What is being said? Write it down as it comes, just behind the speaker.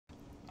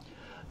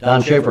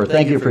Don Schaefer,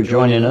 thank you for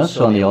joining us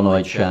on the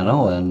Illinois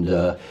Channel.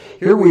 And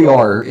here we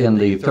are in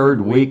the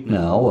third week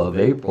now of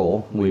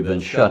April. We've been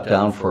shut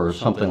down for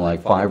something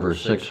like 5 or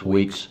 6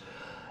 weeks.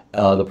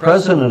 The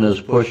president is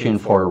pushing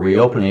for a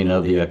reopening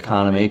of the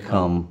economy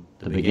come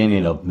the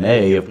beginning of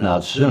May, if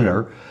not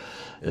sooner.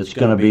 It's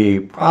going to be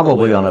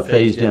probably on a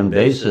phased-in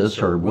basis,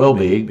 or will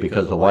be,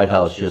 because the White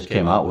House just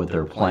came out with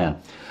their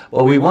plan.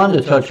 Well, we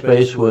wanted to touch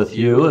base with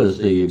you as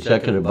the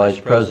Executive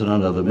Vice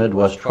President of the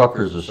Midwest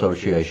Truckers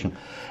Association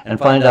and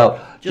find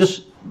out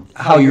just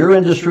how your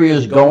industry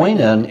is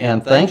going,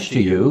 and thanks to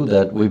you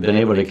that we've been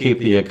able to keep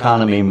the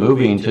economy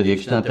moving to the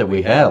extent that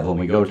we have. When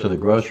we go to the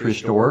grocery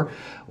store,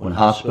 when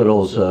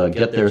hospitals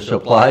get their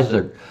supplies,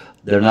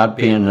 they're not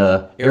being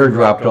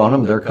airdropped on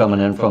them, they're coming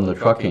in from the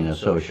Trucking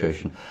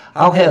Association.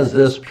 How has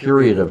this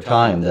period of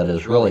time that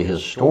is really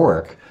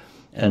historic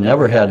and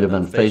never had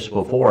been faced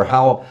before,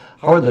 how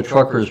are the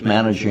truckers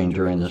managing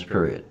during this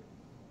period?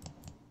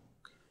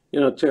 You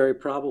know, Terry,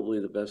 probably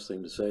the best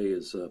thing to say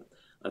is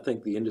I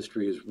think the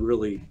industry has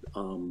really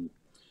come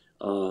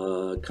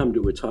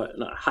to its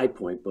high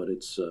point, but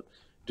it's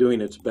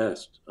doing its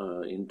best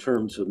in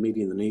terms of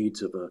meeting the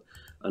needs of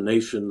a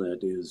nation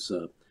that is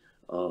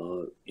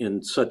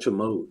in such a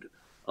mode.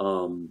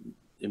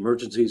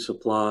 Emergency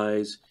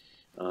supplies,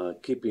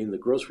 keeping the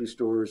grocery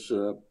stores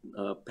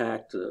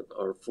packed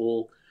or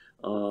full,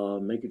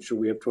 making sure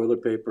we have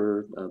toilet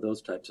paper,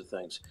 those types of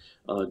things,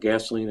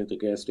 gasoline at the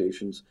gas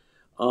stations.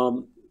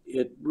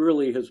 It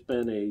really has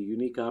been a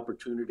unique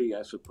opportunity,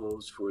 I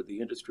suppose, for the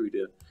industry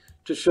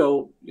to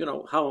show, you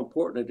know, how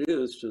important it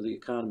is to the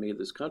economy of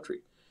this country.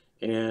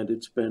 And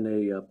it's been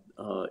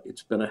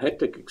a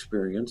hectic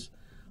experience,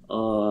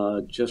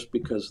 just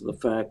because of the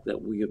fact that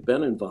we have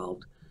been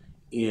involved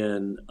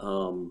in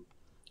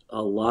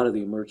a lot of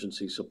the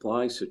emergency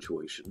supply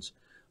situations,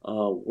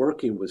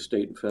 working with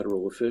state and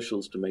federal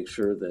officials to make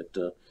sure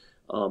that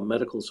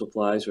medical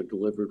supplies are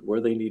delivered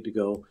where they need to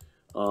go,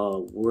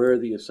 where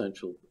the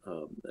essential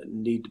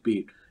need to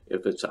be,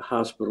 if it's a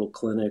hospital,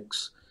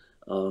 clinics,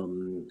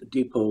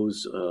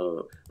 depots,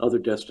 other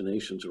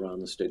destinations around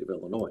the state of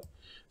Illinois.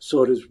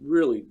 So it has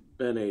really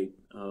been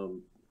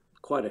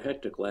quite a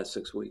hectic last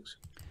 6 weeks.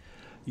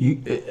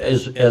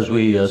 As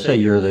we say,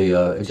 you're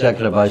the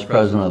Executive Vice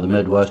President of the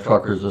Midwest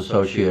Truckers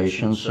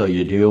Association, so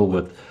you deal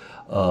with,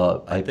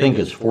 I think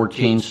it's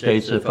 14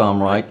 states, if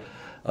I'm right.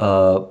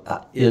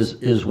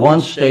 Is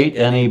one state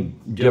any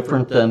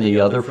different than the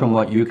other from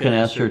what you can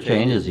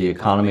ascertain? Is the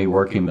economy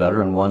working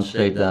better in one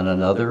state than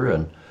another,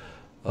 and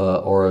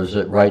or is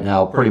it right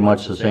now pretty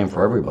much the same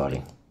for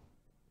everybody?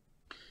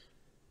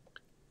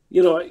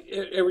 You know,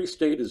 every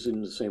state is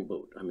in the same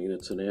boat. I mean,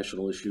 it's a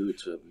national issue.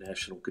 It's a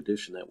national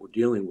condition that we're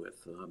dealing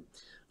with.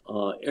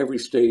 Every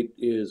state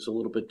is a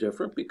little bit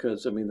different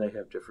because, I mean, they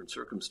have different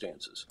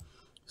circumstances.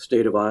 The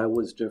state of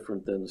Iowa is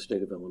different than the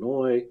state of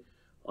Illinois,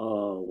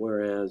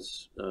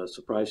 whereas,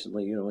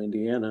 surprisingly, you know,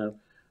 Indiana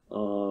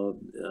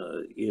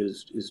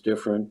is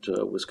different,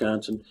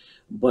 Wisconsin.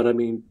 But, I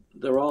mean,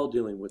 they're all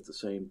dealing with the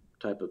same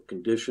type of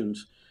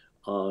conditions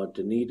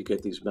to need to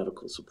get these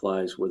medical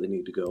supplies where they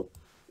need to go,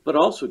 but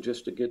also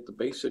just to get the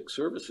basic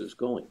services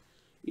going.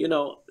 You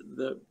know,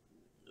 the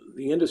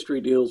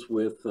industry deals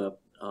with,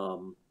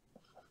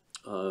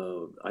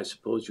 I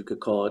suppose you could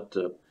call it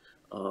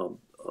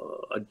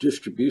a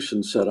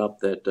distribution setup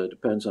that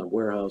depends on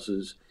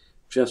warehouses,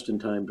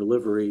 just-in-time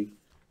delivery,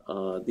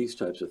 these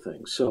types of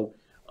things. So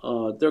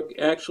there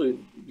actually,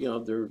 you know,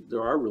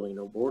 there are really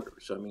no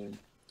borders. I mean,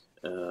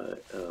 a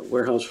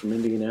warehouse from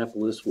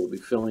Indianapolis will be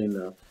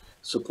filling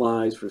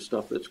supplies for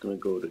stuff that's going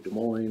to go to Des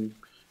Moines,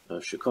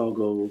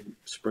 Chicago,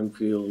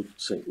 Springfield,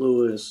 St.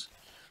 Louis,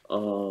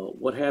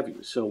 what have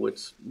you. So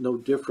it's no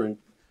different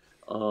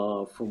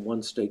from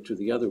one state to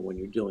the other when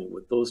you're dealing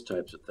with those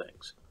types of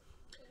things.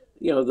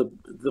 You know,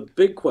 the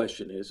big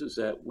question is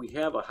that we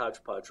have a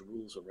hodgepodge of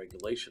rules and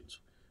regulations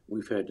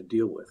we've had to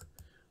deal with.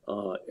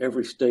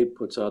 Every state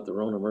puts out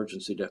their own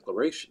emergency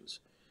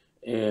declarations.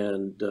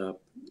 And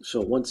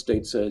so one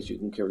state says you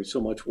can carry so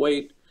much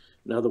weight.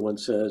 Another one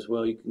says,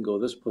 well, you can go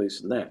this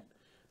place and that.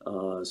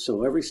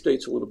 So every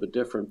state's a little bit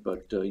different,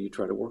 but you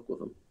try to work with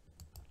them.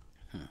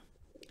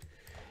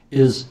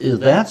 Is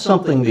that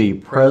something the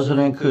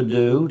president could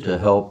do to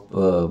help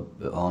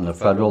on the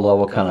federal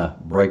level kind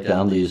of break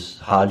down these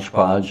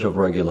hodgepodge of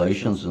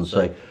regulations and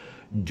say,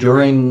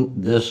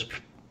 during this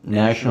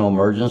national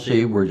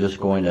emergency, we're just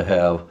going to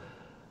have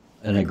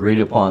an agreed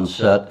upon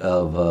set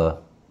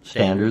of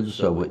standards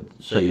so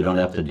you don't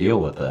have to deal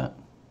with that?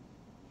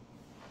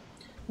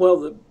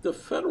 Well, the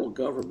federal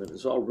government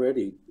has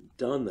already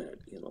done that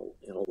in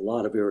a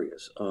lot of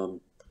areas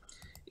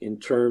in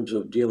terms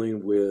of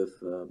dealing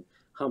with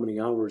how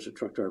many hours a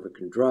truck driver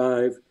can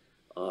drive,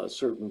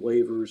 certain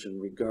waivers in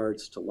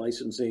regards to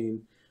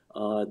licensing.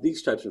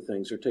 These types of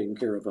things are taken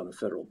care of on a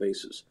federal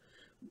basis.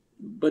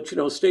 But, you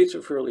know, states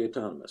are fairly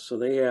autonomous, so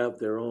they have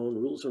their own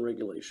rules and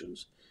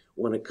regulations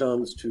when it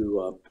comes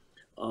to,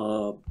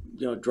 you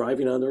know,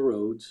 driving on their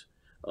roads,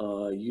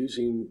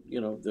 using, you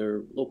know,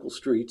 their local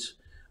streets.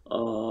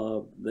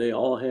 They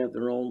all have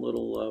their own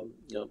little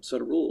you know,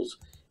 set of rules,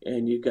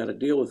 and you got to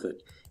deal with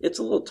it. It's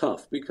a little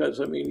tough because,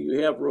 I mean, you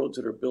have roads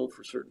that are built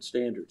for certain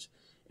standards,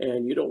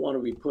 and you don't want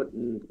to be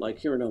putting, like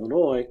here in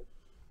Illinois,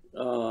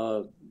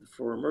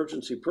 for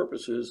emergency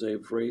purposes,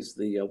 they've raised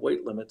the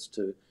weight limits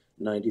to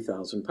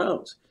 90,000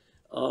 pounds.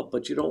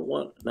 But you don't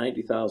want a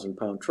 90,000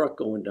 pound truck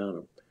going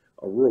down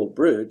a rural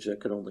bridge that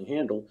could only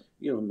handle,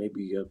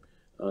 maybe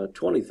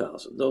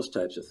 20,000, those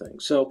types of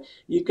things. So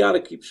you got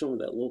to keep some of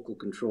that local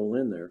control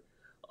in there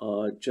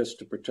just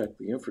to protect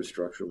the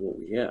infrastructure of what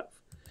we have.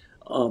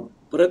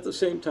 But at the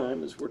same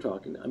time, as we're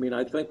talking, I mean,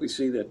 I think we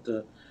see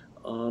that,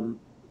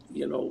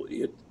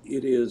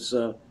 it is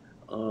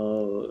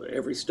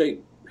every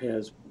state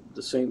has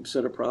the same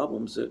set of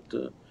problems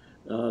that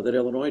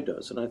Illinois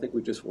does, and I think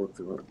we just work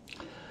through them.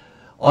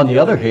 On the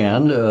other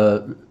hand,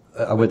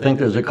 I would think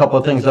there's a couple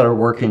of things that are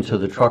working to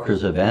the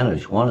truckers'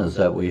 advantage. One is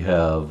that we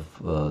have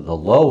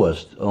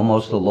almost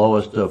the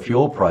lowest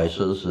fuel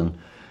prices in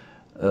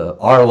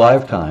our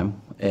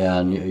lifetime,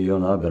 and you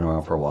and I have been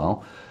around for a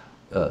while.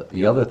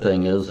 The other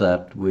thing is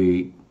that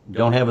we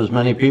don't have as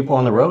many people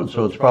on the road,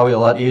 so it's probably a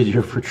lot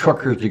easier for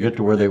truckers to get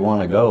to where they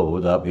want to go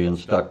without being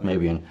stuck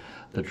maybe in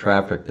the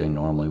traffic they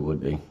normally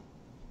would be.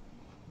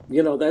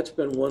 That's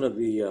been one of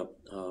the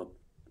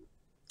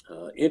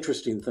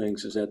interesting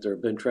things is that there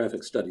have been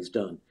traffic studies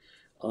done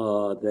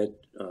that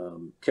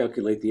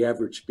calculate the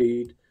average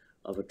speed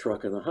of a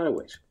truck on the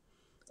highways.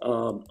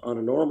 On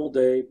a normal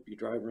day, you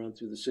drive around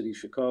through the city of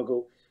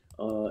Chicago,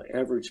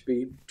 average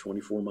speed,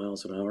 24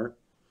 miles an hour.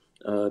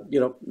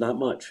 Not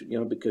much,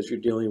 because you're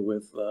dealing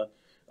with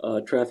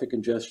traffic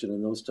congestion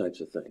and those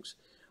types of things.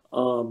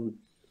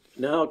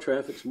 Now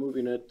traffic's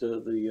moving at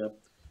the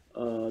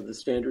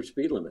standard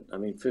speed limit. I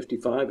mean,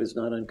 55 is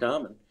not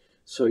uncommon.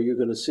 So you're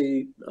going to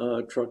see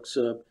trucks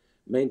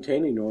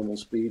maintaining normal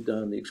speed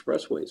on the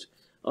expressways.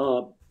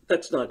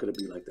 That's not going to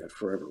be like that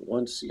forever.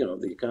 Once,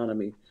 the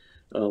economy,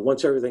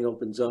 once everything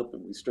opens up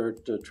and we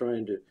start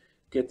trying to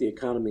get the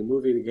economy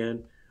moving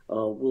again,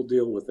 we'll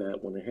deal with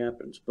that when it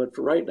happens. But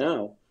for right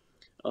now,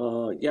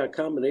 a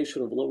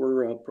combination of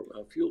lower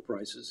fuel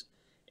prices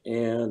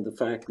and the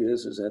fact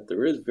is that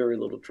there is very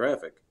little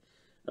traffic.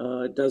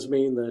 It does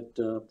mean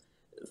that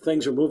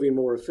things are moving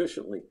more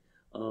efficiently.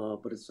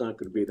 But it's not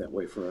going to be that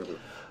way forever.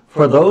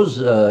 For those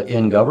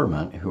in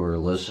government who are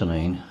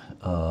listening,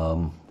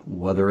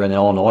 whether in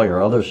Illinois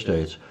or other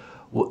states,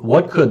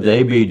 what could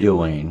they be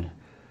doing?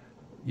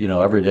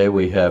 Every day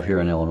we have here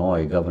in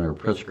Illinois, Governor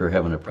Pritzker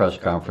having a press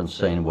conference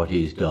saying what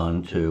he's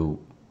done to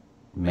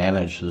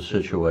manage the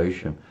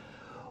situation.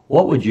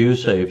 What would you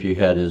say if you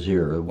had his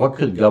ear? What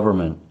could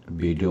government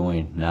be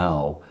doing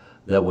now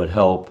that would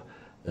help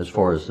as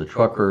far as the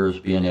truckers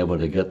being able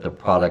to get the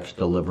products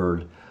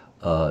delivered?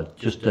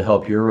 Just to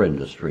help your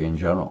industry in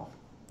general?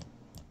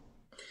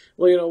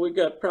 Well, we've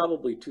got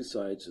probably two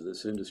sides of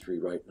this industry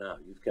right now.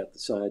 You've got the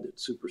side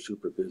that's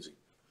super busy.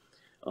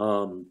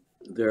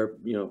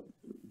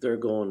 They're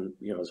going,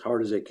 as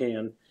hard as they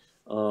can.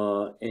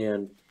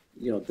 And,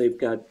 they've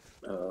got,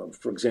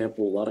 for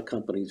example, a lot of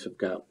companies have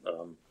got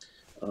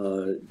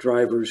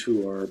drivers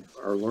who are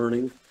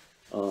learning,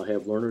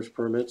 have learner's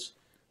permits,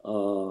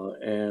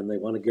 and they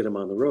want to get them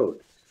on the road.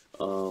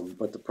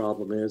 But the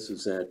problem is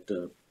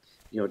that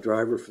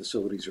driver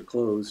facilities are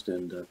closed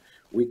and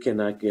we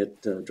cannot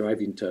get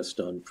driving tests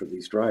done for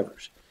these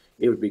drivers.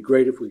 It would be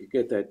great if we could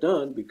get that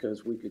done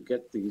because we could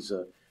get these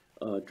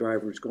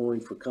drivers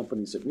going for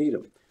companies that need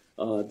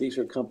them. These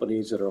are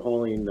companies that are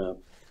hauling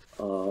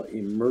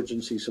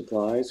emergency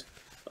supplies.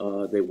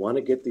 They want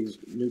to get these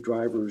new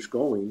drivers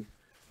going,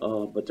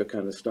 but they're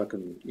kind of stuck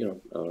in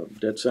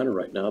dead center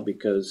right now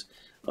because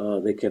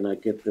they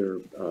cannot get their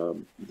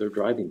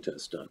driving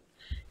tests done.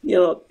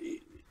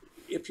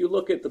 If you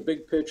look at the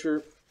big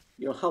picture,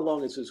 how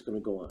long is this going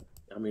to go on?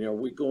 I mean, are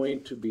we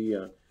going to be,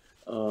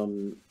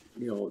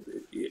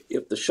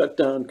 if the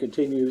shutdown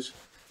continues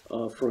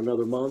for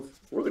another month,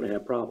 we're going to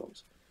have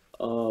problems.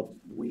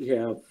 We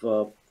have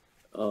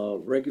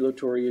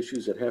regulatory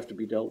issues that have to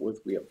be dealt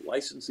with. We have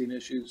licensing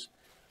issues.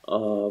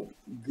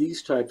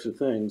 These types of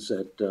things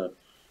that, the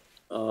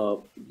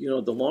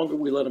longer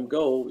we let them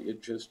go,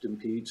 it just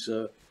impedes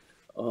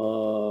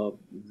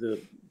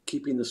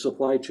keeping the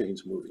supply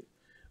chains moving.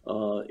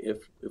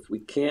 If we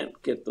can't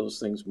get those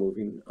things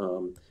moving,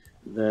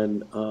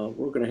 then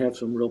we're going to have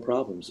some real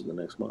problems in the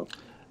next month.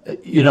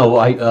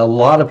 A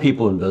lot of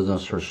people in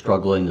business are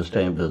struggling to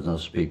stay in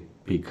business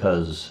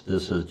because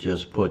this has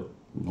just put,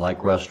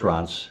 like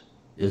restaurants,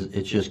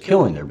 it's just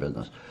killing their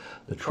business.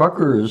 The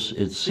truckers,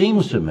 it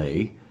seems to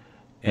me,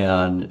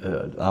 and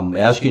I'm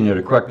asking you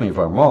to correct me if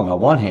I'm wrong, on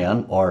one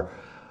hand, are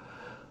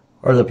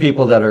the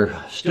people that are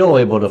still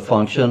able to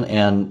function,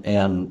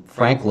 and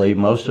frankly,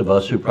 most of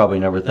us who probably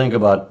never think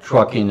about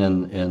trucking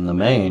in the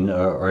main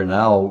are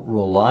now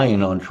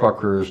relying on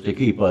truckers to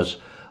keep us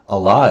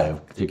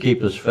alive, to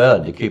keep us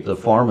fed, to keep the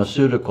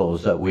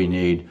pharmaceuticals that we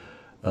need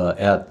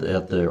at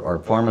our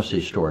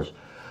pharmacy stores.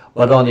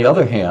 But on the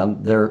other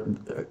hand,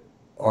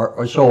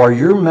 are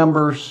your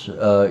members,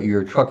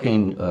 your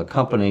trucking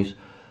companies,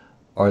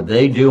 are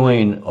they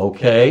doing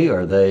okay?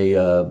 Are they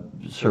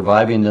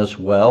surviving this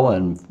well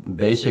and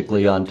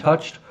basically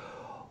untouched?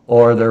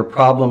 Or are there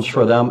problems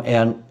for them?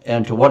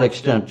 And to what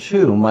extent,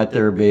 too, might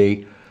there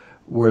be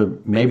where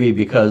maybe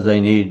because they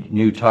need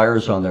new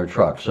tires on their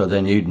trucks or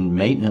they need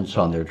maintenance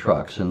on their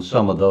trucks, and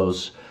some of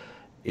those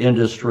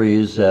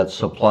industries that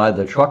supply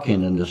the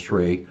trucking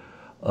industry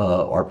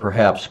are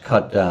perhaps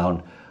cut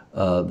down,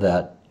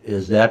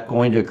 is that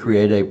going to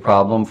create a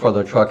problem for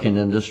the trucking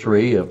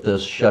industry if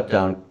this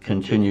shutdown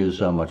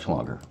continues much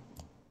longer?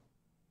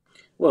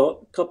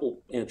 Well, a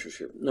couple answers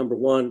here. Number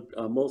one,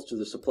 most of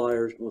the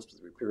suppliers, most of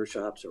the repair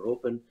shops are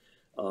open,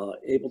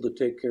 able to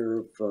take care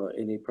of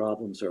any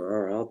problems there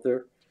are out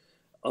there.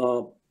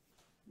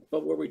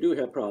 But where we do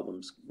have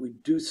problems, we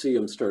do see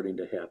them starting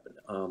to happen.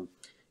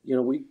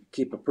 We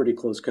keep a pretty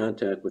close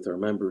contact with our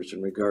members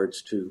in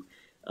regards to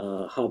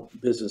how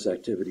business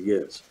activity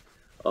is.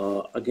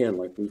 Again,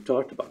 like we've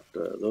talked about,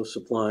 those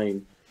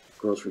supplying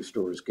grocery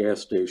stores, gas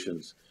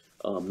stations,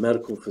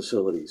 medical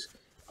facilities,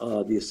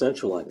 the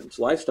essential items,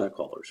 livestock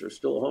haulers are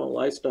still hauling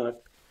livestock.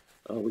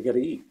 We got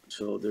to eat,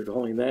 so they're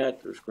hauling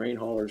that. There's grain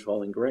haulers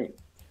hauling grain.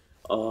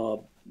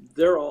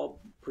 They're all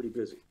pretty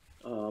busy.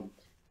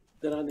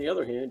 Then on the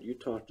other hand, you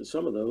talk to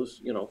some of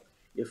those,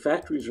 if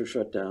factories are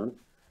shut down,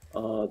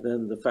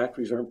 then the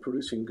factories aren't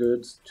producing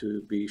goods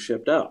to be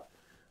shipped out.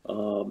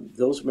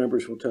 Those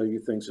members will tell you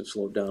things have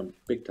slowed down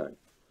big time.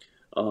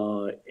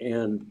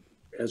 And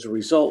as a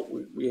result,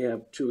 we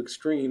have two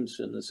extremes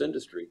in this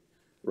industry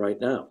right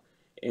now.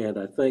 And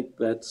I think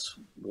that's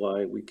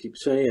why we keep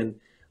saying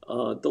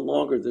the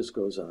longer this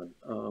goes on,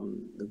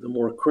 the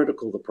more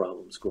critical the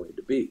problem is going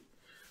to be.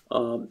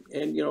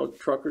 And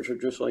truckers are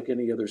just like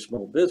any other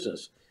small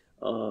business.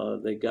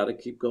 They got to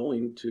keep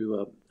going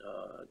to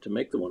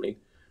make the money,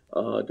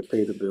 to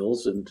pay the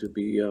bills, and to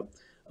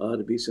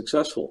be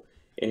successful.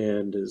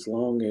 And as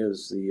long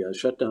as the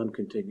shutdown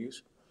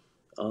continues,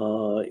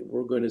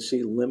 we're going to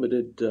see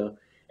limited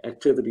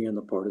activity on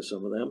the part of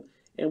some of them,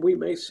 and we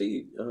may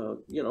see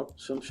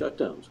some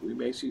shutdowns. We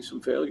may see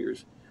some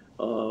failures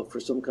for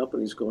some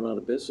companies going out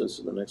of business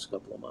in the next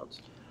couple of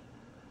months.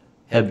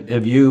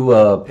 Have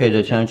you paid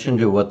attention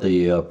to what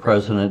the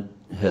president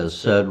has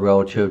said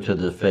relative to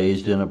the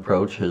phased-in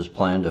approach, his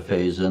plan to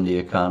phase in the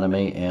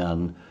economy?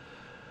 And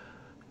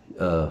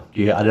I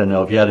don't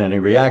know if you had any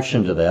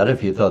reaction to that,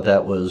 if you thought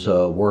that was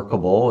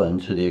workable,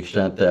 and to the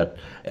extent that,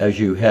 as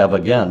you have,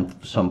 again,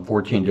 some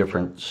 14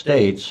 different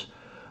states,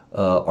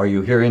 are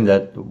you hearing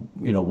that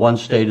one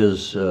state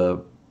is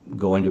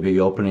going to be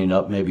opening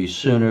up maybe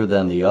sooner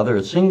than the other?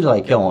 It seems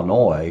like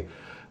Illinois,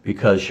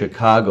 because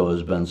Chicago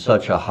has been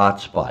such a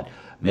hot spot.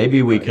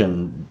 Maybe we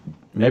can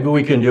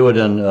do it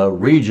in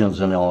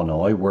regions in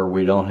Illinois where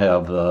we don't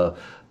have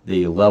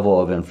the level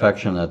of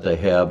infection that they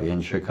have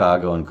in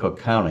Chicago and Cook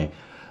County.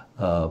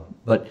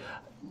 But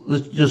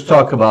let's just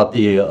talk about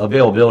the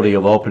availability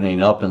of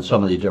opening up in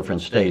some of the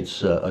different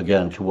states.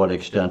 Again, to what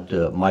extent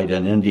might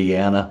an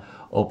Indiana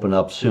open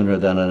up sooner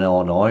than an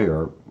Illinois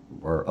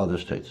or other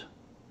states?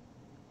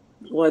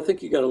 Well, I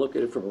think you got to look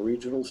at it from a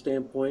regional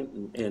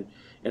standpoint,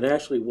 and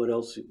actually what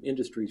else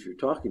industries you're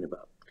talking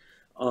about.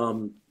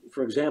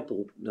 For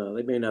example,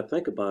 they may not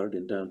think about it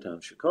in downtown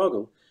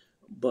Chicago,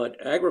 but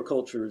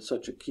agriculture is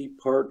such a key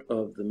part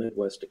of the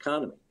Midwest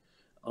economy.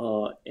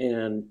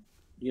 And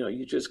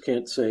you just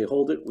can't say,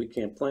 hold it, we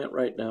can't plant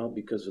right now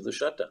because of the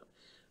shutdown.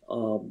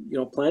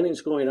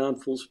 Planting's going on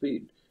full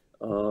speed.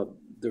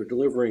 They're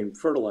delivering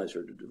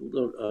fertilizer,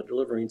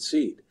 delivering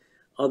seed,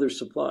 other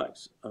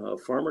supplies.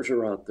 Farmers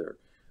are out there.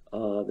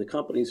 The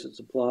companies that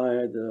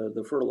supply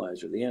the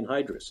fertilizer, the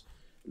anhydrous,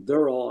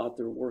 they're all out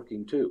there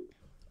working too.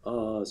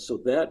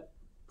 So that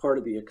part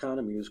of the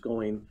economy is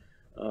going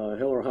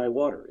hell or high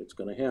water. It's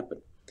going to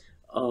happen.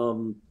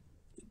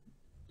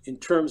 In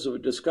terms of a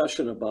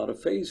discussion about a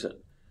phase-in,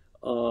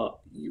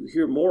 you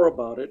hear more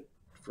about it.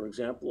 For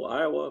example,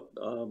 Iowa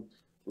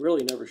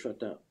really never shut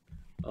down.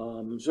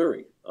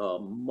 Missouri,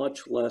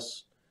 much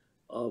less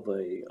of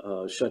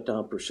a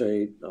shutdown per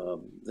se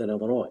than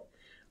Illinois.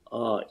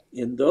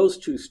 In those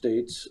two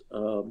states,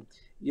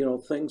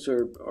 things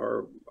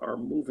are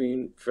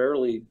moving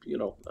fairly,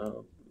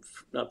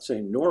 not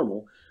saying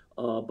normal,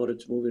 but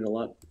it's moving a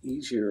lot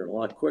easier and a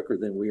lot quicker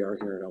than we are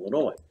here in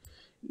Illinois.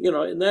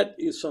 And that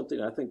is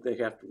something I think they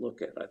have to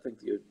look at. I think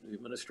the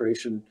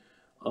administration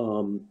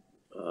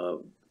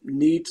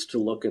needs to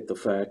look at the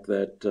fact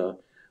that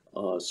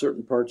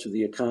certain parts of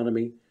the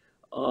economy,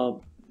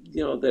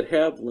 that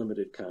have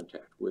limited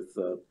contact with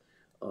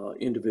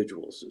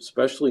individuals,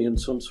 especially in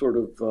some sort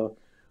of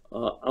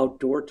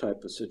outdoor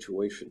type of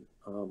situation.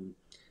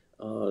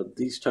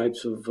 These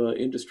types of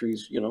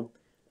industries,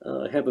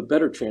 have a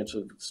better chance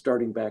of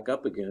starting back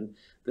up again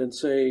than,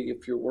 say,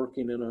 if you're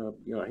working in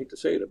I hate to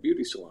say it, a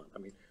beauty salon. I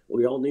mean,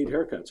 we all need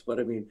haircuts, but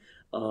I mean,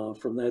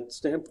 from that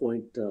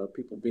standpoint,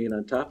 people being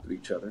on top of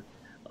each other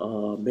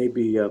may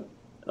be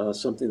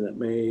something that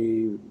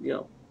may,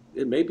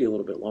 it may be a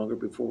little bit longer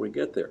before we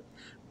get there.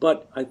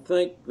 But I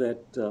think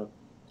that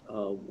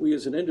we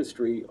as an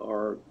industry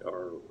are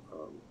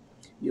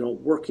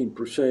working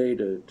per se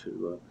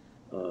to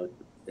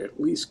at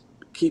least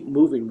keep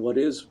moving what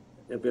is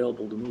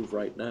available to move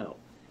right now,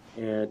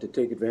 and to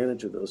take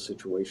advantage of those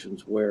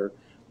situations where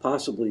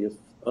possibly if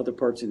other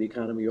parts of the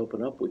economy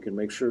open up, we can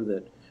make sure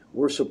that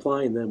we're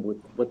supplying them with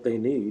what they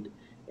need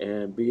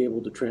and be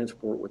able to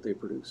transport what they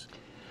produce.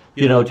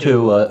 You know,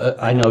 too,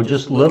 I know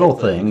just little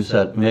things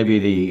that maybe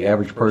the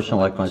average person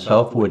like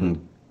myself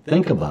wouldn't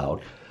think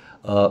about.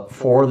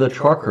 For the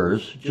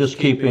truckers, just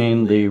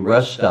keeping the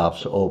rest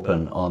stops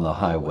open on the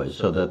highway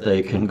so that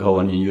they can go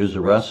in and use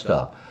the rest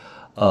stop.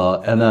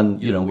 And then,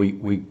 you know,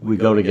 we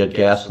go to get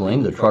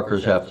gasoline, the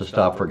truckers have to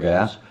stop for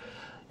gas,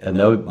 and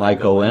they might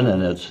go in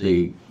and it's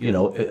the, you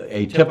know,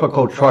 a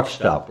typical truck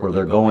stop where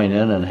they're going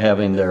in and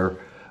having their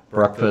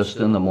breakfast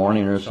in the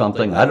morning or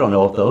something. I don't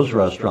know if those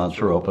restaurants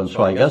are open,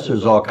 so I guess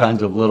there's all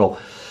kinds of little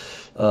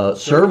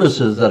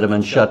services that have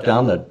been shut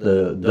down that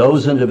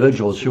those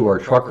individuals who are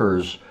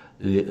truckers,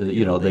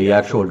 you know, the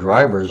actual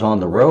drivers on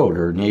the road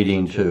are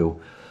needing to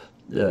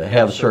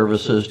have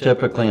services.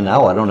 Typically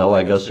now, I don't know,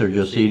 I guess they're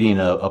just eating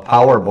a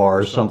power bar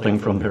or something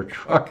from their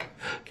truck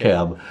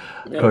cab,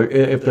 Yeah.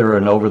 if they're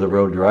an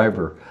over-the-road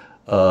driver.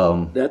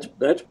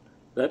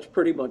 That's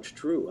pretty much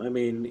true. I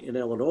mean, in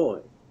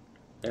Illinois,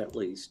 at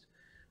least,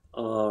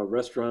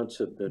 restaurants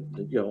have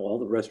been, you know, all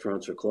the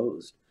restaurants are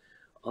closed,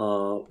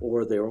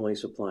 or they're only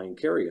supplying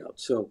carryout.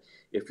 So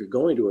if you're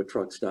going to a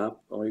truck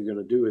stop, all you're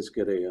going to do is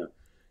you're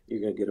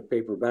going to get a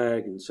paper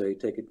bag and say,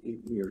 take it,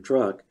 eat in your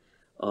truck,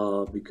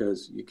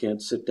 because you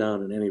can't sit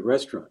down in any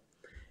restaurant.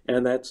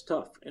 And that's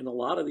tough. And a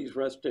lot of these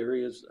rest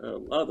areas, a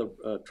lot of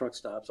the truck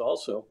stops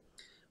also,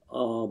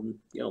 you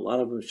know, a lot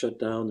of them shut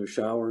down their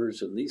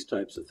showers and these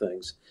types of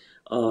things.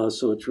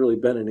 So it's really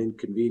been an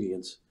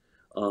inconvenience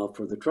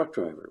for the truck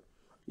driver.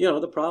 You know,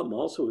 the problem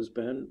also has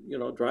been, you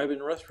know,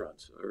 drive-in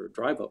restaurants or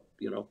drive-up.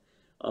 You know,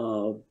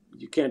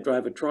 you can't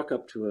drive a truck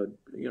up to a,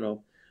 you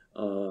know,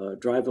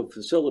 drive-up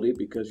facility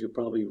because you'll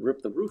probably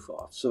rip the roof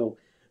off. So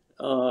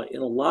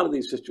in a lot of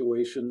these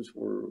situations,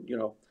 we're, you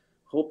know,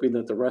 hoping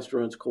that the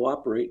restaurants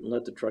cooperate and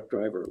let the truck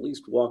driver at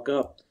least walk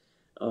up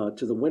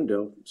to the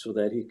window so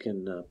that he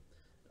can,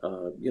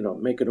 you know,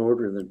 make an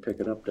order and then pick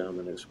it up down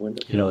the next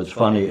window. You know, it's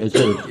funny.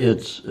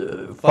 It's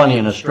funny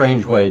in a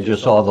strange way,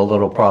 just all the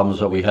little problems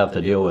that we have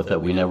to deal with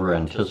that we never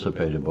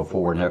anticipated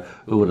before.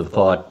 Who would have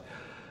thought,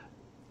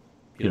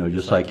 you know,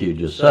 just like you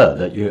just said,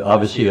 that you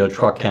obviously a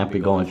truck can't be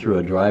going through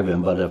a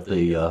drive-in, but if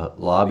the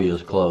lobby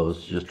is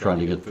closed, just trying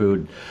to get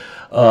food.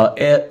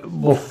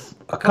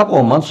 A couple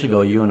of months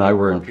ago, you and I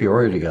were in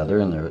Peoria together,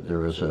 and there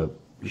was a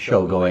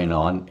show going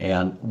on.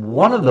 And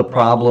one of the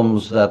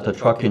problems that the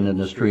trucking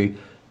industry,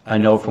 I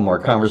know from our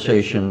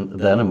conversation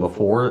then and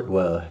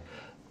before,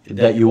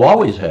 that you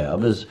always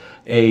have is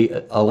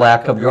a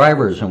lack of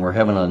drivers. And we're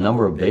having a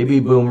number of baby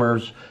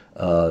boomers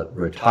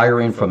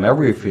retiring from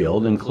every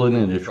field,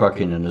 including the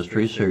trucking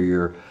industry. So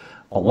you're,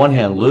 on one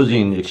hand,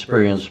 losing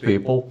experienced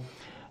people.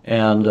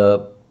 And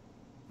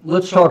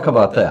let's talk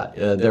about that.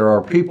 There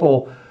are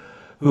people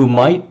who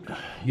might,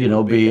 you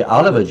know, be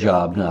out of a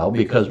job now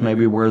because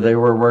maybe where they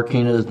were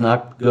working is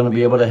not going to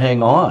be able to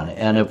hang on.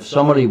 And if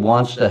somebody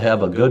wants to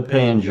have a good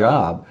paying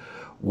job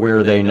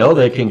where they know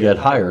they can get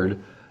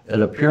hired,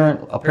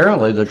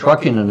 apparently the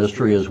trucking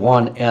industry is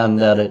one, and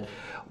that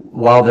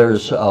while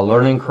there's a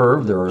learning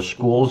curve, there are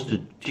schools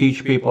to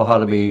teach people how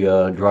to be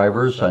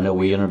drivers. I know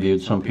we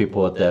interviewed some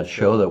people at that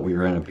show that we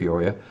were in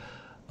Peoria.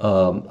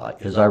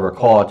 As I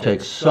recall, it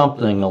takes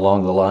something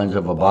along the lines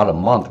of about a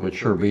month, which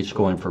sure beats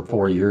going for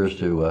 4 years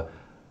to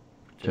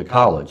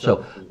college.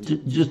 So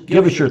just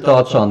give us your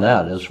thoughts on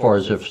that as far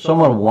as if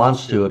someone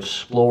wants to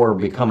explore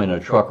becoming a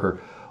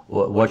trucker,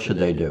 what should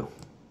they do?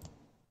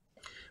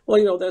 Well,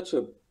 you know, it's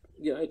a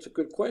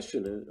good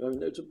question. I mean,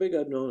 there's a big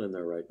unknown in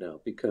there right now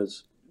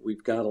because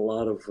we've got a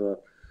lot of,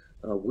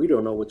 we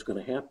don't know what's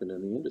going to happen in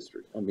the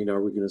industry. I mean,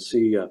 are we going to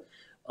see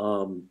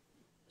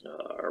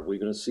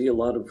a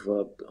lot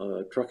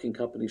of trucking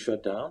companies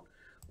shut down,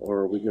 or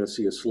are we going to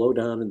see a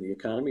slowdown in the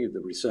economy, the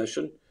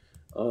recession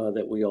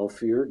that we all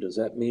fear? Does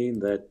that mean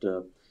that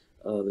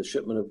the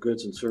shipment of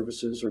goods and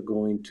services are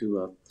going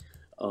to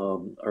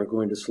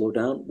slow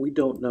down? We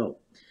don't know.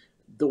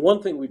 The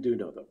one thing we do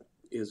know, though,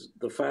 is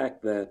the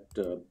fact that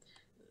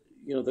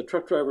you know, the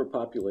truck driver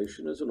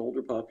population is an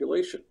older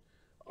population,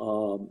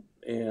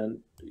 and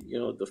you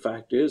know, the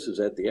fact is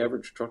that the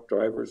average truck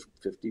driver is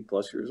 50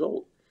 plus years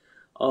old.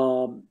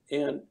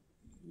 And,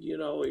 you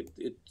know,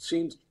 it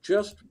seems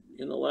just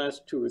in the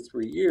last 2 or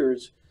 3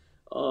 years,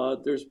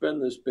 there's been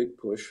this big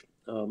push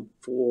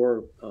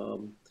for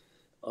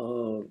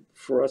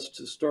us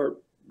to start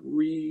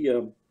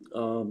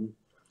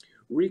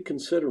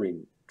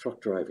reconsidering truck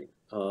driving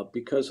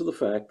because of the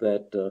fact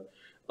that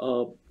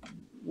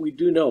we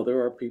do know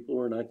there are people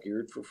who are not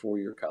geared for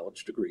 4-year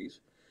college degrees,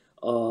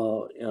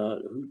 who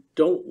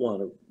don't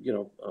want to, you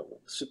know,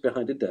 sit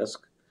behind a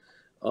desk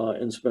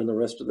and spend the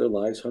rest of their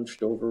lives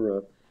hunched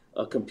over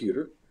a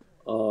computer.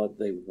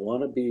 They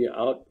want to be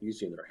out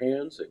using their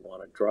hands. They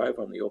want to drive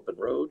on the open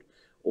road,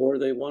 or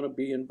they want to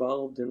be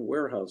involved in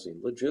warehousing,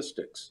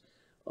 logistics,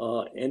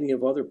 any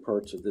of other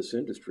parts of this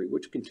industry,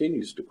 which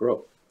continues to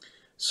grow.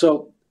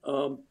 So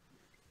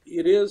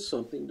it is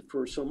something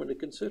for someone to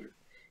consider.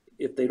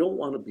 If they don't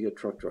want to be a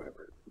truck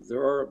driver,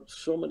 there are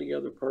so many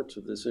other parts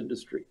of this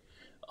industry.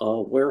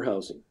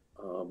 Warehousing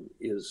um,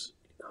 is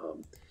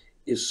um,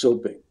 is so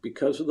big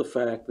because of the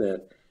fact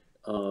that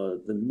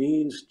the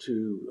means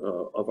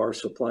to of our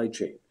supply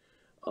chain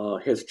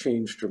has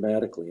changed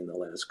dramatically in the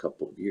last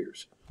couple of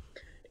years,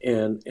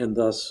 and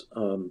thus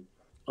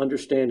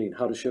understanding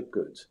how to ship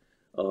goods,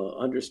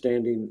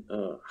 understanding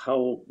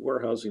how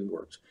warehousing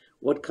works,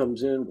 what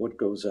comes in, what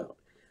goes out,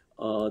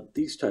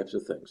 these types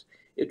of things.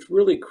 It's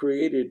really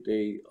created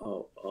a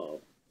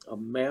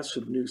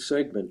massive new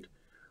segment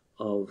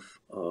of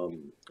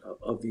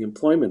the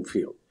employment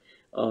field.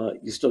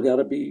 You still got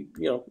to be,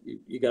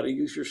 you got to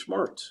use your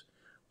smarts,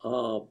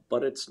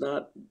 but it's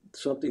not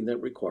something that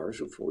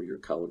requires a 4-year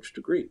college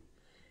degree.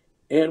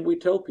 And we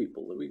tell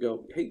people that we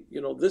go, hey,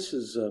 this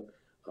is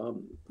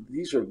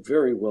these are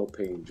very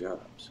well-paying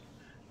jobs.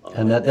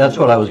 And that's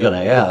what I was going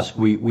to ask.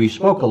 We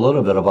spoke a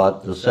little bit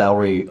about the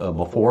salary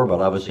before, but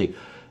obviously,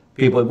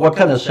 people, what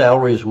kind of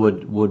salaries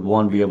would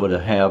one be able to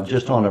have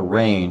just on a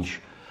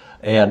range?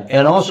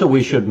 And also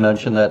we should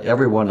mention that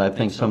everyone, I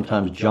think,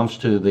 sometimes jumps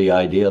to the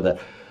idea that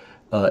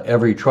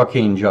every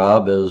trucking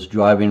job is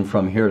driving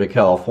from here to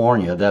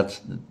California.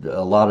 That's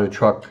a lot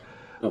of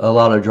a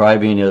lot of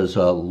driving is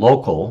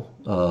local,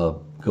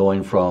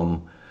 going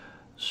from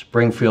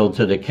Springfield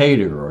to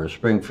Decatur or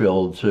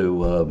Springfield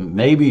to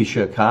maybe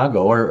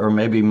Chicago or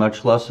maybe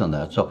much less than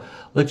that. So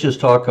let's just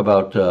talk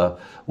about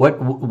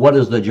what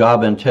does the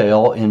job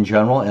entail in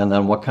general, and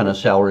then what kind of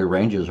salary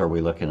ranges are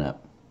we looking at?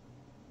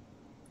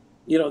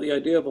 The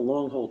idea of a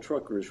long-haul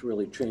trucker has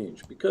really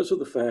changed because of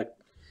the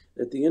fact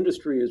that the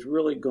industry has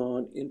really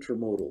gone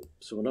intermodal.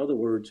 So in other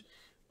words,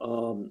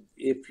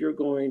 if you're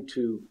going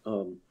to,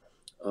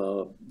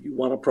 you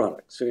want a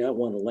product, say I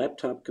want a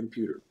laptop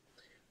computer.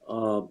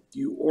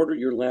 You order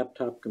your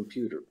laptop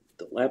computer.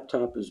 The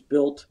laptop is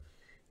built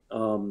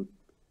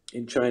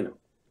in China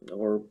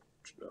or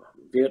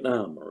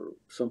Vietnam or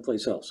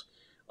someplace else.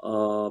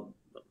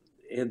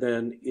 And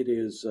then it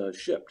is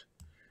shipped.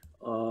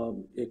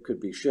 It could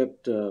be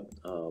shipped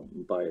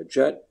by a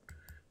jet,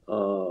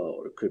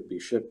 or it could be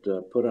shipped,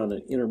 put on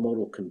an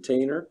intermodal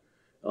container,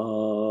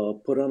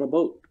 put on a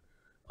boat.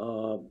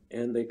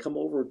 And they come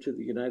over to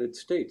the United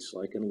States,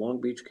 like in Long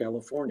Beach,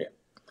 California.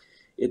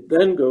 It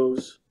then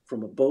goes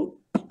from a boat,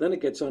 then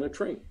it gets on a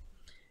train.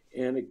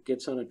 And it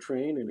gets on a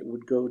train and it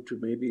would go to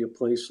maybe a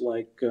place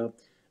like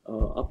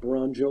up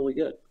around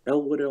Joliet,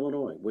 Elwood,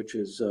 Illinois, which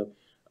is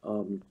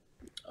the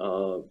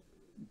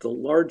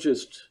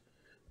largest,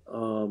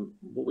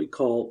 what we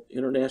call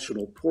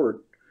international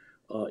port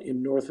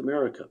in North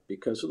America,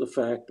 because of the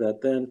fact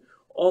that then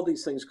all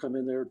these things come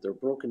in there, they're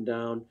broken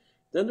down,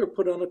 then they're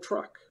put on a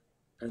truck,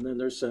 and then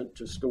they're sent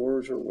to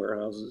stores or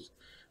warehouses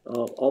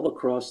all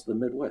across the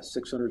Midwest,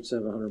 600,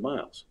 700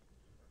 miles.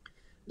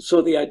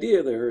 So the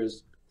idea there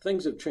is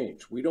things have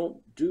changed. We don't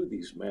do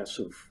these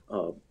massive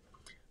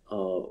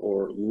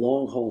or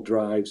long haul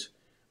drives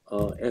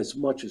as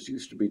much as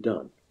used to be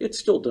done. It's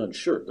still done,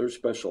 sure, there's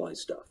specialized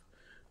stuff.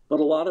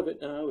 But a lot of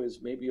it now is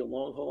maybe a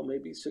long haul,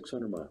 maybe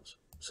 600 miles,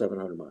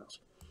 700 miles.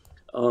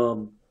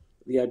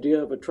 The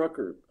idea of a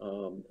trucker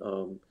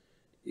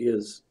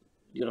is,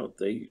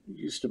 they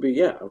used to be,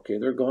 yeah, okay,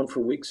 they're gone for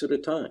weeks at a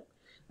time.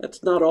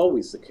 That's not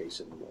always the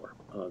case anymore.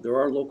 There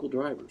are local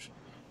drivers.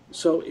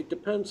 So it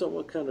depends on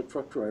what kind of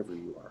truck driver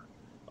you are.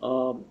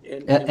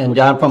 And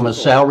Don, from a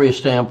salary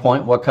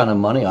standpoint, what kind of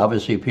money?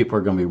 Obviously, people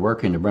are going to be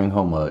working to bring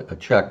home a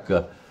check.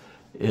 At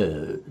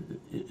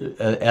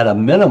a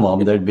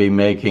minimum, they'd be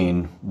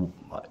making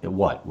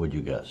what, would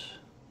you guess?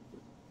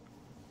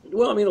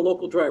 Well, I mean, a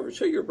local driver,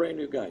 say you're a brand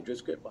new guy,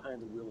 just get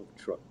behind the wheel of a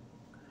truck.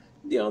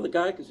 The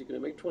guy, because he's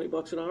going to make 20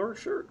 bucks an hour,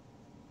 sure.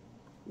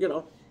 If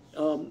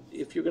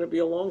you're going to be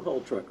a long haul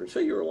trucker,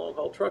 say you're a long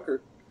haul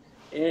trucker,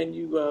 and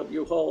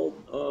you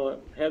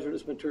haul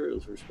hazardous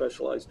materials or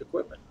specialized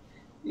equipment.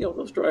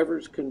 Those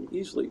drivers can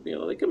easily,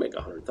 they can make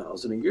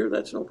 $100,000 a year.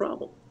 That's no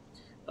problem.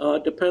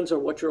 It depends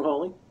on what you're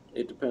hauling.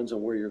 It depends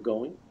on where you're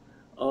going.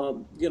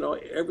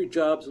 Every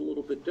job's a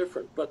little bit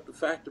different. But the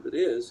fact of it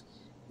is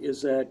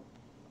that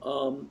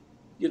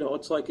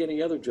it's like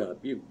any other job.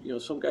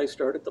 Some guys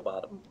start at the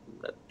bottom.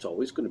 That's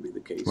always going to be the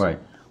case. Right.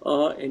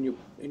 And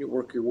you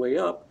work your way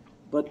up.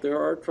 But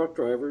there are truck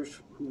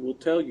drivers who will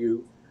tell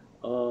you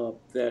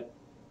that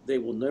they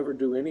will never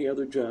do any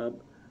other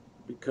job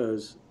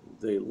because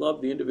they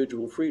love the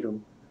individual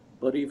freedom,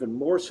 but even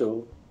more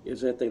so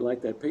is that they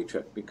like that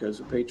paycheck because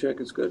the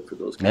paycheck is good for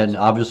those guys. And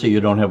obviously you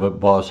don't have a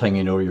boss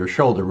hanging over your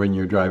shoulder when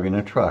you're driving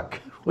a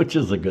truck, which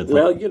is a good thing.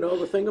 Well,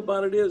 the thing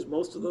about it is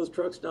most of those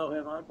trucks now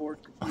have onboard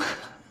computers,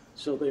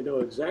 so they know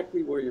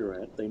exactly where you're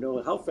at. They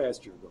know how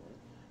fast you're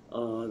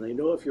going. They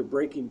know if you're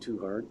braking too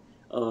hard.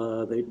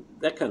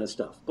 That kind of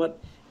stuff.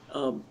 But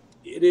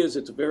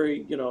it's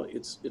very,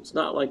 it's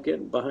not like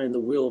getting behind the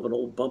wheel of an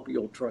old bumpy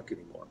old truck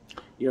anymore.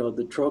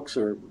 The trucks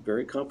are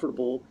very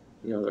comfortable.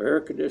 They're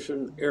air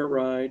conditioned, air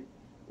ride.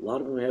 A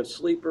lot of them have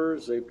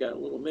sleepers. They've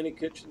got little mini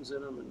kitchens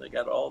in them, and they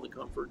got all the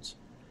comforts,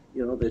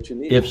 that you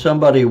need. If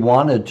somebody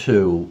wanted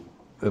to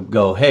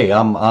go, hey,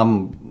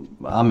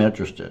 I'm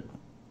interested,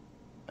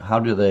 how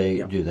do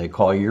they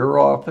call your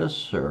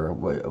office, or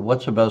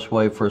what's the best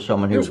way for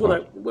someone who Here's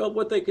wants?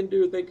 what they can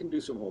do. They can do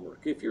some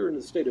homework. If you're in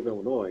the state of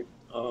Illinois,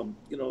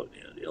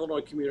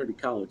 Illinois Community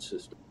College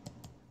system,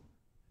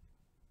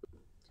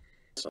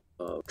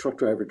 truck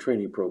driver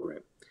training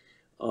program.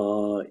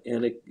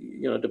 And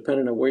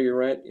depending on where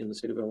you're at in the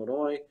state of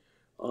Illinois,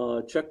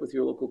 check with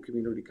your local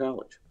community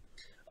college.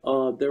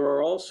 There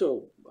are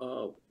also,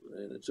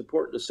 and it's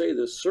important to say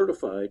this,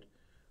 certified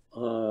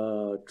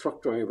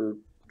truck driver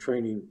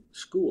training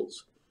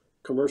schools,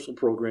 commercial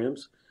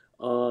programs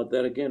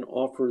that again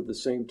offer the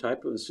same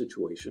type of a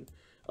situation.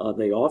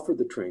 They offer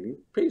the training,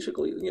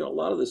 basically, a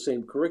lot of the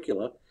same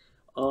curricula,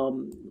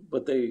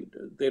 but they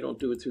don't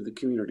do it through the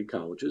community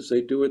colleges.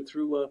 They do it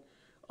through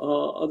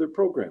other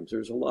programs.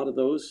 There's a lot of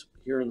those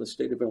here in the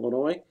state of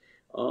Illinois.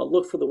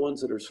 Look for the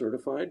ones that are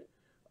certified,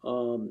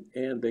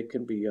 and they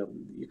can be.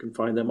 You can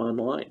find them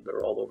online.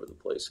 They're all over the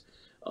place.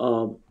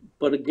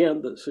 But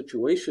again, the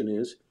situation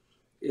is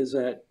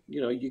that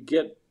you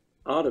get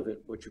out of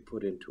it what you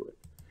put into it.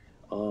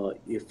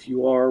 If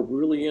you are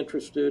really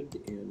interested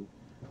in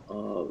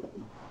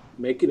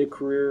making a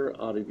career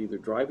out of either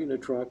driving a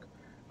truck,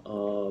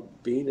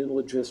 being in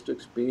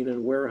logistics, being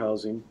in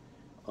warehousing,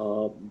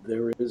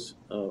 there is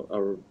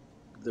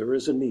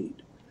a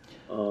need.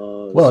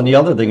 Well, and the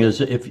other thing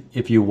is,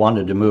 if you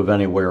wanted to move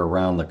anywhere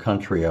around the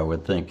country, I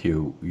would think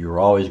you're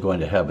always going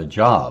to have a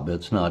job.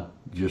 It's not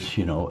just,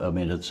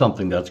 it's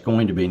something that's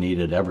going to be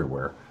needed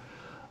everywhere.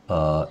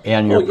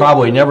 And you're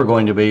probably never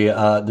going to be,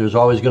 there's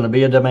always going to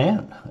be a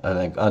demand. I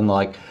think,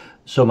 unlike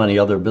so many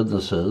other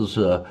businesses,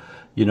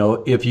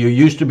 if you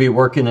used to be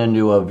working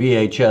into a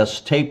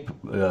VHS tape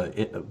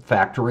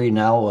factory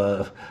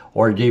now,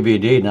 or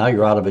DVD, now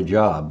you're out of a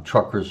job.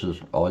 Truckers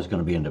is always going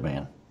to be in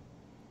demand.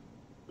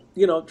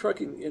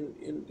 Trucking,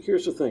 and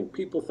here's the thing.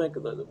 People think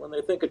when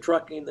they think of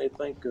trucking, they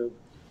think of,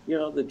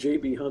 the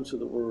J.B. Hunts of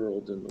the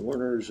world and the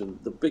Werners and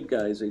the big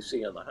guys they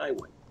see on the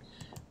highway.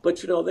 But,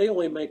 they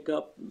only make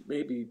up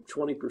maybe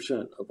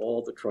 20% of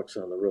all the trucks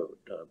on the road.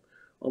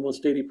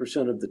 Almost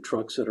 80% of the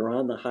trucks that are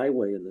on the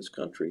highway in this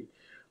country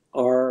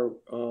are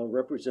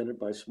represented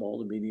by small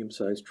to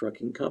medium-sized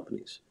trucking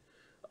companies,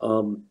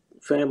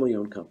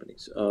 family-owned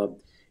companies.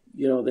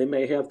 They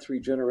may have 3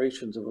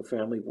 generations of a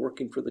family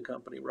working for the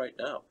company right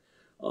now,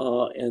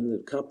 and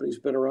the company's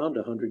been around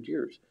 100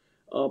 years.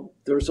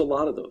 There's a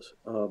lot of those.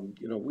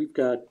 We've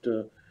got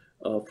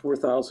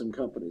 4,000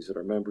 companies that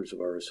are members of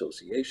our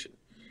association,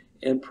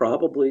 and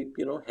probably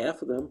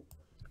half of them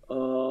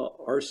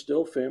are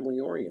still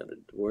family-oriented,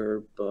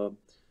 where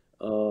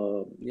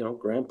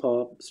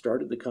Grandpa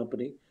started the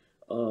company.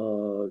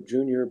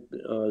 Junior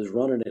is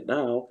running it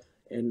now,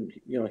 and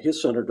his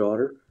son or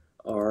daughter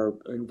are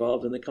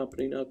involved in the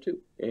company now too.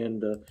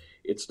 And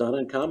it's not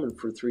uncommon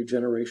for 3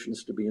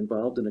 generations to be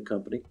involved in a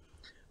company.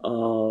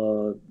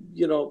 How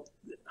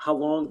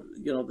long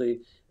they?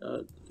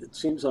 It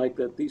seems like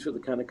that these are the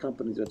kind of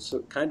companies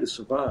that kind of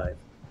survive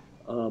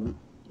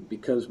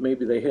because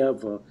maybe they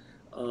have a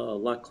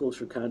lot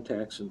closer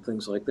contacts and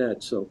things like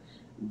that. So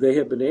they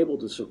have been able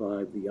to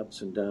survive the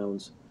ups and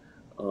downs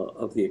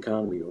of the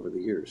economy over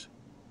the years.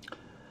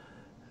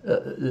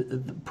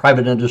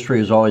 Private industry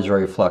is always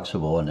very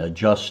flexible and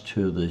adjusts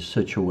to the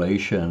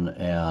situation.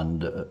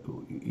 And,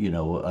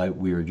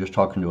 we were just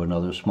talking to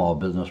another small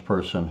business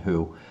person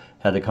who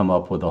had to come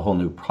up with a whole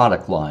new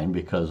product line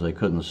because they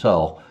couldn't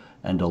sell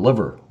and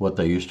deliver what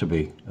they used to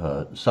be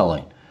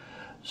selling.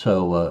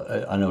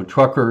 So I know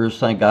truckers,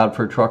 thank God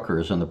for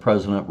truckers, and the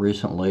president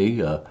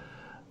recently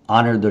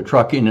honored the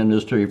trucking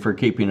industry for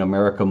keeping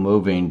America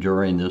moving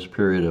during this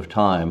period of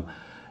time.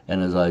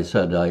 And as I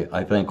said,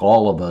 I think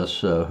all of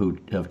us who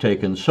have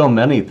taken so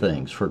many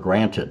things for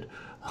granted,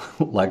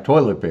 like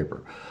toilet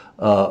paper,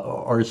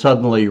 are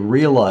suddenly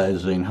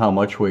realizing how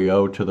much we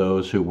owe to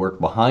those who work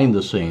behind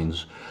the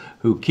scenes,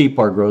 who keep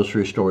our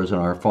grocery stores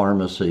and our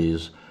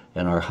pharmacies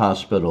and our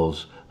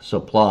hospitals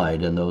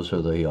supplied, and those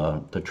are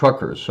the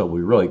truckers. So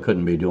we really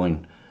couldn't be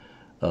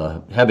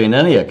having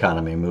any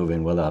economy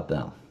moving without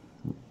them.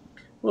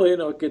 Well,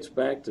 it gets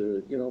back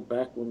to,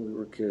 back when we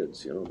were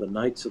kids, the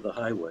Knights of the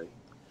Highway.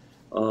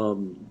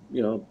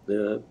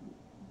 The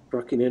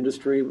trucking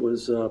industry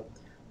was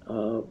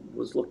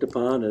looked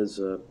upon as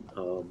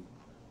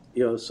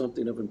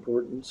something of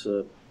importance.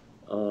 The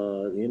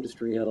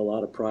industry had a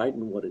lot of pride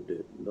in what it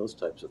did, and those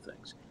types of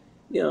things.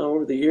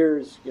 Over the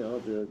years,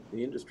 the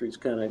industry's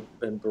kind of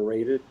been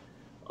berated,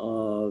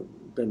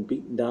 been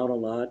beaten down a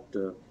lot,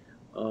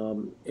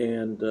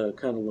 and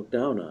kind of looked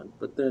down on.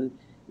 But then,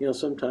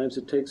 sometimes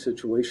it takes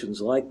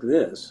situations like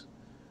this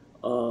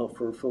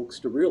for folks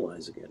to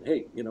realize again,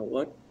 hey, you know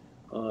what?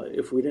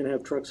 If we didn't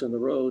have trucks on the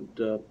road,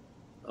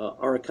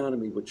 our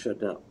economy would shut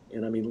down.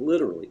 And I mean,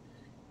 literally,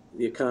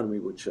 the economy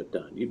would shut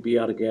down. You'd be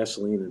out of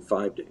gasoline in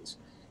 5 days.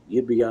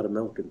 You'd be out of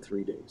milk in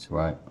 3 days.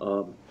 Right.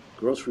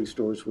 Grocery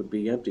stores would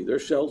be empty. Their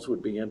shelves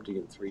would be empty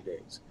in 3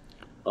 days.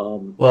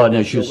 Well, and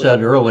as you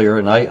said earlier,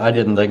 and I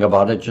didn't think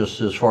about it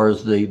just as far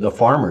as the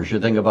farmers. You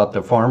think about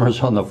the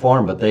farmers on the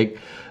farm, but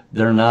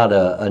they're not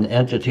an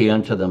entity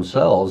unto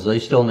themselves. They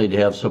still need to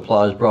have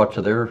supplies brought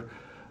to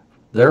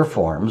their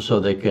farms so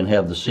they can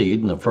have the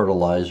seed and the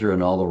fertilizer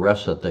and all the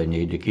rest that they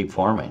need to keep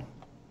farming.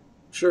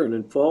 Sure, and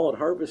in fall and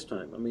harvest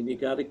time, I mean, you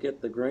got to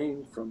get the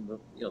grain from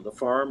the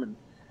farm and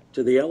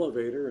to the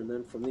elevator, and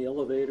then from the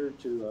elevator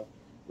to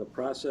the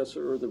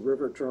processor or the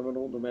river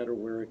terminal, no matter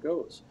where it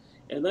goes,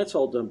 and that's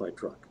all done by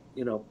truck.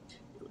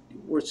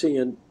 We're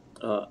seeing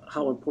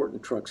how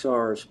important trucks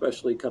are,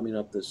 especially coming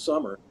up this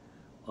summer,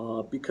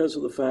 because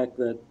of the fact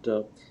that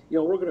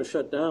we're going to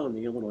shut down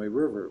the Illinois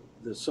River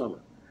this summer.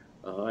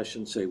 I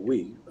shouldn't say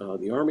we.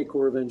 The Army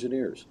Corps of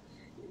Engineers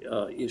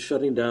is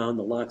shutting down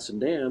the locks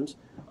and dams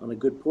on a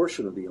good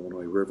portion of the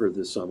Illinois River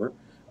this summer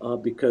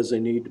because they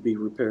need to be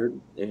repaired,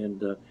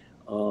 and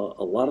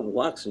a lot of the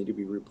locks need to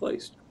be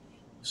replaced.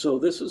 So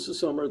this is the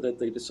summer that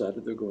they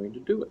decided they're going to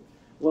do it.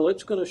 Well,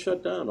 it's going to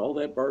shut down all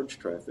that barge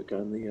traffic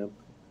on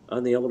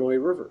the Illinois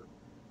River.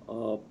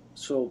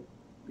 So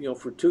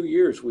for 2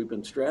 years we've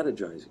been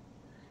strategizing,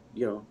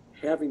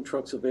 having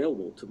trucks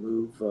available to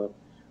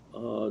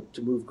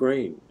move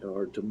grain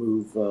or to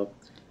move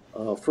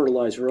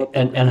fertilizer up.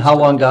 And how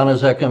long, Don,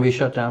 is that going to be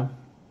shut down?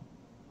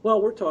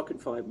 Well, we're talking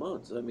 5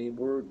 months. I mean,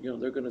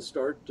 they're going to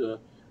start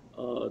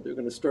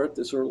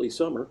this early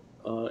summer,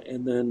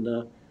 and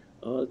then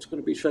it's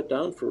going to be shut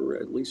down for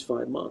at least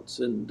 5 months.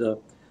 And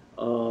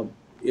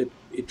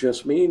it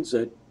just means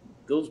that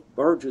those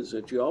barges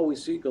that you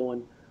always see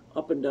going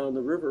up and down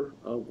the river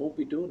won't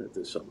be doing it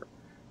this summer.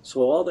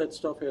 So all that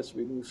stuff has to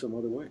be moved some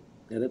other way,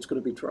 and it's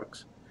going to be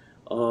trucks.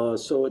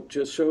 So it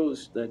just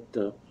shows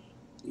that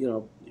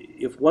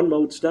if one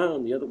mode's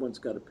down, the other one's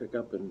got to pick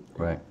up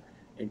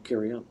and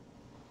carry on.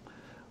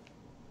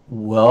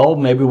 Well,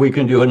 maybe we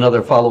can do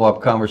another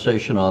follow-up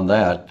conversation on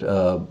that.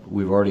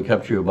 We've already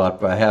kept you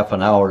about half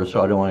an hour,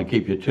 so I don't want to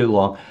keep you too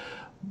long.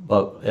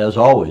 But as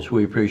always,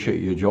 we appreciate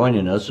you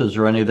joining us. Is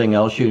there anything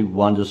else you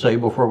wanted to say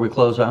before we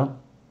close out?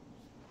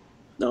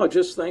 No,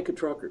 just thank a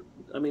trucker.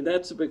 I mean,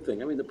 that's the big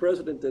thing. I mean, the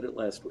president did it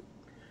last week.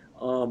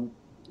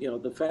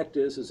 The fact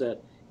is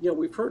that,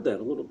 we've heard that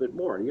a little bit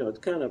more. It's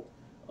kind of,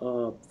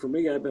 for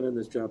me, I've been in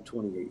this job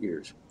 28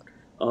 years.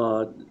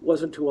 It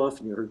wasn't too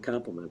often you heard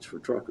compliments for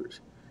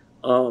truckers.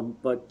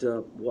 But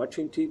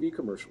watching TV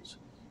commercials,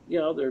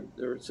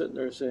 they're sitting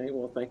there saying,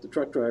 well, thank the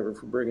truck driver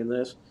for bringing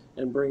this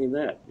and bringing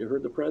that. You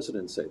heard the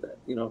president say that,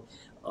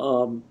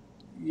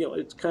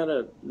 it's kind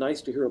of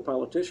nice to hear a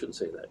politician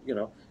say that,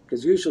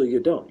 because usually you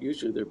don't.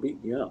 Usually they're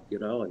beating you up,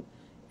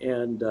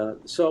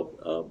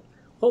 so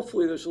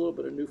hopefully there's a little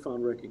bit of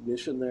newfound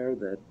recognition there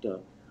that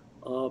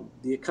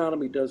the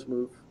economy does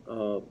move,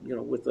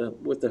 with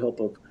the help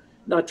of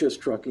not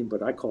just trucking,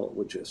 but I call it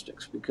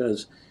logistics,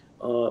 because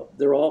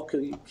they're all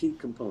key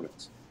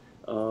components.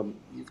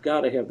 You've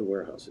got to have the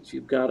warehouses.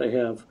 You've got to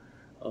have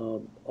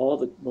all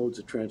the modes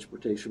of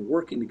transportation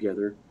working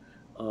together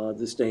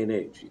this day and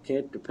age. You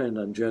can't depend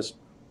on just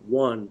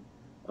one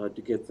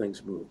to get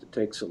things moved. It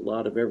takes a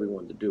lot of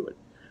everyone to do it.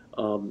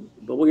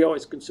 But we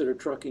always consider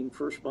trucking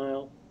first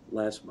mile,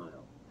 last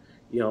mile.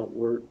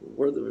 We're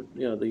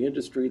the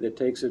industry that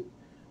takes it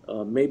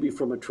maybe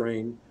from a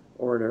train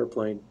or an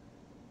airplane,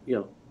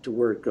 to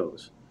where it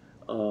goes.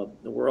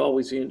 We're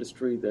always the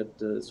industry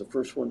that is the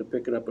first one to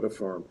pick it up at a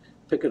farm,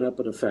 pick it up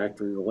at a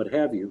factory or what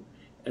have you,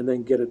 and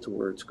then get it to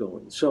where it's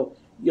going. So,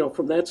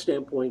 from that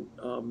standpoint,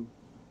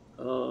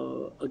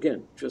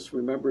 again, just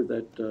remember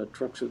that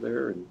trucks are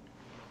there,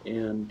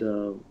 and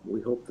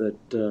we hope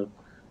that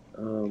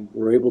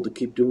we're able to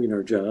keep doing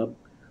our job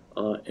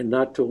and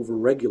not to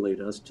overregulate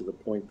us to the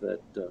point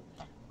that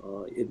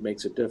it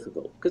makes it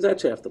difficult, because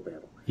that's half the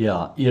battle.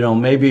 Yeah,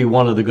 maybe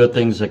one of the good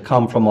things that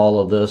come from all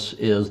of this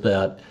is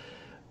that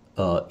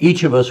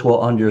each of us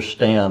will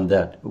understand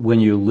that when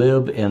you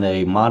live in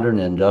a modern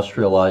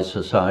industrialized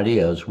society,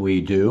 as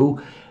we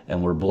do,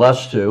 and we're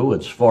blessed to,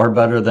 it's far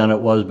better than it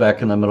was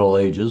back in the Middle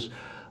Ages,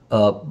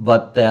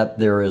 but that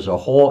there is a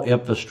whole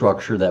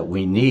infrastructure that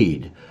we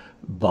need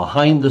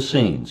behind the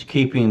scenes,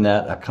 keeping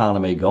that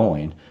economy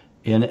going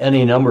in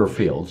any number of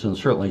fields, and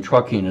certainly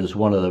trucking is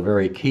one of the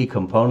very key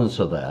components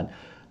of that,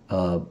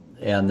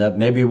 and that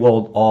maybe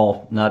we'll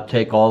all not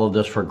take all of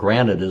this for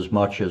granted as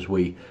much as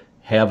we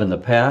have in the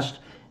past.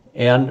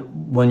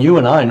 And when you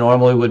and I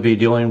normally would be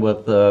dealing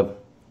with the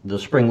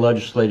spring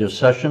legislative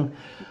session,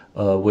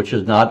 which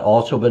has not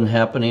also been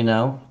happening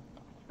now,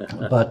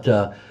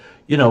 but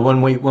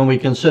when we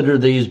consider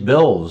these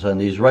bills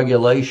and these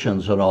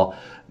regulations and all,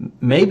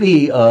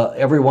 maybe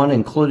everyone,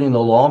 including the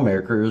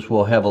lawmakers,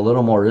 will have a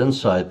little more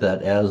insight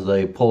that as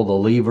they pull the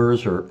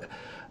levers or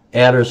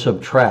add or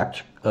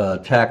subtract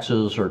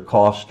taxes or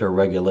costs or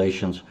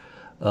regulations,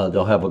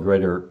 they'll have a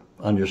greater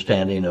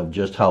understanding of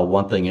just how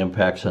one thing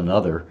impacts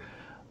another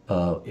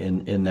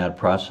in that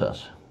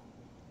process.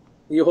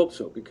 You hope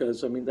so,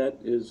 because I mean that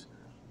is,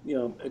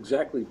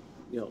 exactly,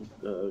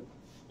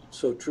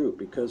 so true,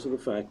 because of the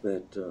fact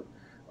that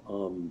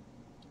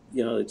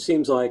it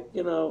seems like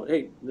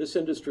hey, this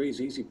industry is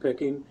easy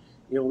picking.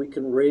 We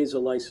can raise the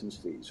license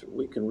fees, or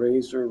we can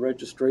raise our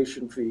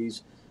registration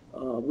fees.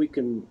 We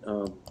can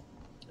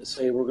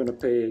say we're going to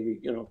pay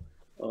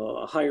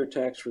a higher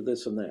tax for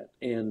this and that,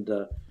 and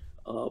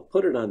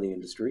put it on the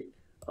industry,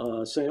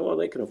 saying, well,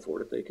 they can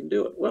afford it, they can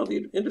do it. Well,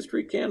 the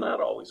industry cannot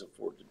always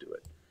afford to do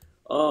it.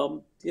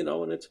 You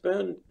know, and it's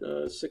been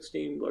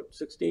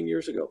 16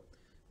 years ago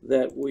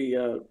that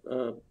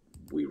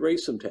we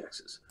raised some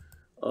taxes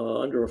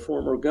under a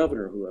former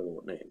governor who I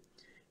won't name,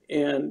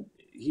 and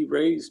he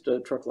raised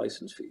truck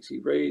license fees.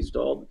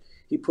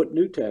 He put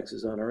new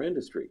taxes on our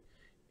industry,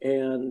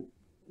 and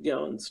you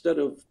know, instead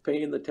of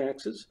paying the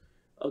taxes,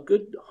 a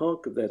good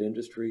hunk of that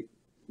industry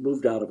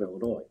moved out of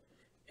Illinois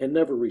and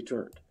never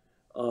returned.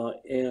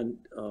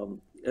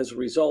 As a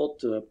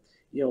result, you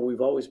know,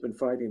 we've always been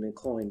fighting and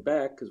clawing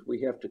back because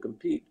we have to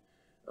compete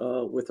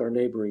with our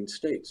neighboring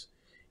states.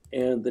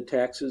 And the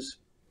taxes,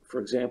 for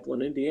example,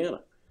 in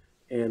Indiana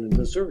and in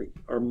Missouri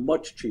are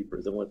much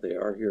cheaper than what they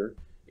are here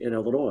in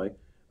Illinois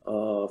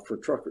for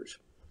truckers.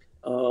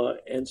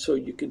 And so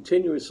you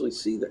continuously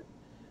see that.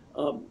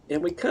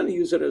 And we kind of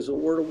use it as a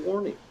word of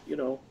warning, you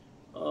know,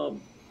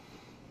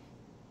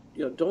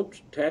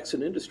 don't tax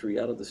an industry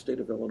out of the state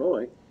of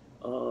Illinois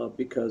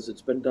because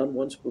it's been done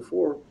once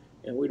before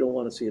and we don't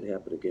want to see it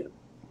happen again.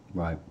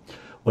 Right.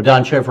 Well,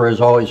 Don Schaefer,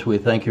 as always, we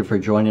thank you for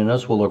joining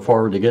us. We'll look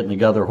forward to getting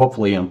together,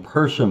 hopefully in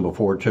person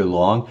before too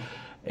long.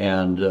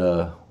 And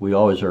we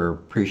always are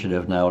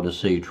appreciative now to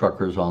see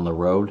truckers on the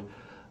road.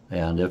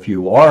 And if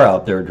you are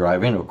out there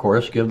driving, of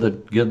course, give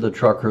the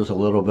truckers a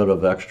little bit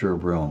of extra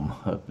room.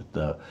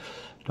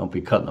 Don't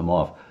be cutting them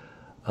off.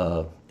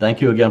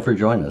 Thank you again for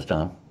joining us,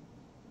 Don.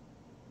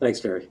 Thanks,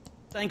 Terry.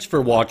 Thanks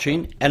for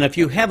watching, and if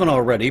you haven't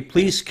already,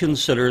 please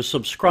consider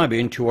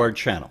subscribing to our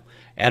channel.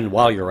 And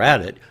while you're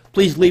at it,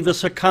 please leave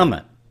us a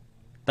comment.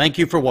 Thank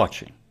you for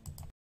watching.